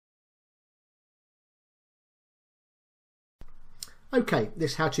Okay,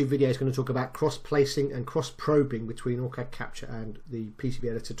 this how-to video is going to talk about cross-placing and cross-probing between OrCAD Capture and the PCB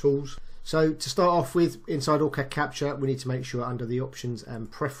editor tools. So to start off with, inside OrCAD Capture, we need to make sure under the options and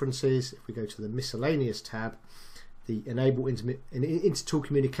preferences, if we go to the miscellaneous tab, the enable inter-tool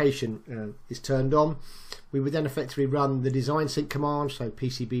communication is turned on. We would then effectively run the design sync command, so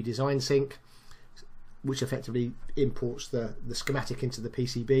PCB design sync, which effectively imports the schematic into the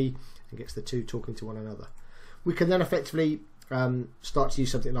PCB and gets the two talking to one another. We can then effectively start to use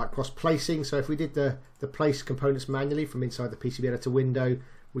something like cross-placing. So if we did the place components manually from inside the PCB editor window,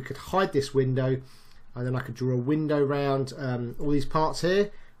 we could hide this window, and then I could draw a window around all these parts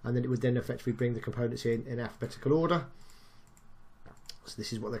here, and then it would then effectively bring the components in alphabetical order. So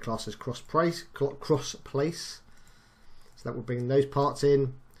this is what they're classed as cross-place. So that will bring those parts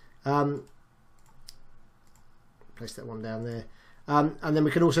in. Place that one down there. And then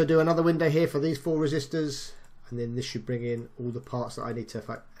we can also do another window here for these 4 resistors, and then this should bring in all the parts that I need to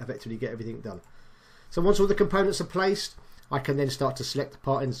effectively get everything done. So once all the components are placed, I can then start to select the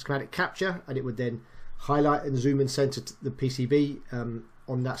part in schematic capture, and it would then highlight and zoom and center the PCB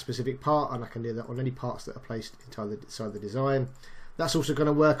on that specific part, and I can do that on any parts that are placed inside the design. That's also going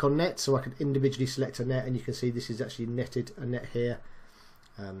to work on net, so I can individually select a net, and you can see this is actually netted a net here.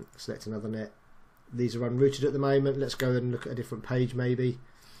 Select another net. These are unrouted at the moment. Let's go and look at a different page maybe.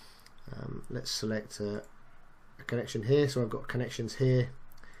 Let's select a connection here. So I've got connections here.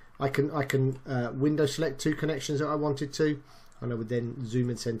 I can window select 2 connections that I wanted to, and I would then zoom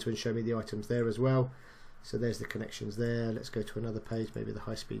and center and show me the items there as well. So there's the connections there. Let's go to another page, maybe the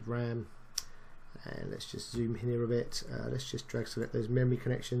high-speed RAM, and let's just zoom in here a bit. Let's just drag select those memory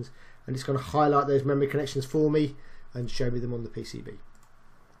connections, and it's going to highlight those memory connections for me and show me them on the PCB.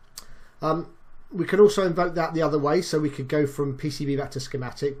 We can also invoke that the other way, so we could go from PCB back to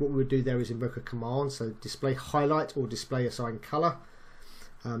schematic. What we would do there is invoke a command, so display highlight or display assign color.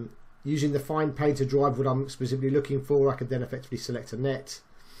 Using the find painter drive, what I'm specifically looking for, I could then effectively select a net,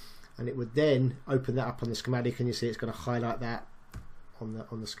 and it would then open that up on the schematic, and you see it's going to highlight that on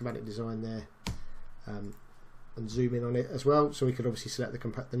the schematic design there, and zoom in on it as well. So we could obviously select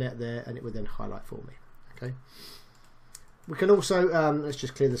the net there, and it would then highlight for me. Okay. We can also, let's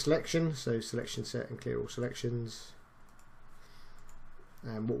just clear the selection, so selection set and clear all selections.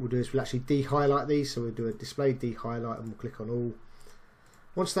 And what we'll do is we'll actually de-highlight these, so we'll do a display de-highlight and we'll click on all.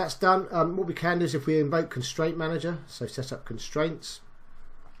 Once that's done, what we can do is if we invoke constraint manager, so set up constraints.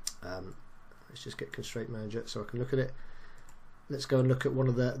 Let's just get constraint manager so I can look at it. Let's go and look at one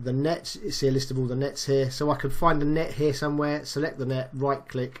of the nets. You see a list of all the nets here. So I could find a net here somewhere, select the net, right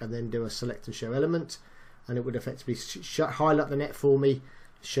click, and then do a select and show element. And it would effectively highlight the net for me,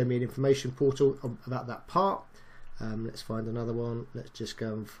 show me an information portal about that part. Let's find another one. Let's just go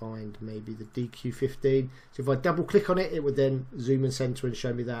and find maybe the DQ15. So if I double click on it, it would then zoom and center and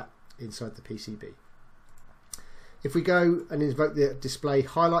show me that inside the PCB. If we go and invoke the display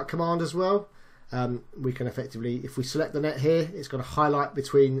highlight command as well, we can effectively, if we select the net here, it's going to highlight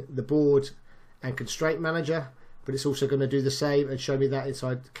between the board and constraint manager, but it's also going to do the same and show me that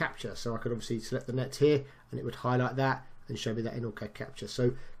inside Capture. So I could obviously select the net here, and it would highlight that and show me that in OrCAD Capture.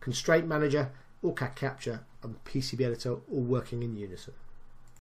 So Constraint Manager, OrCAD Capture, and PCB Editor all working in unison.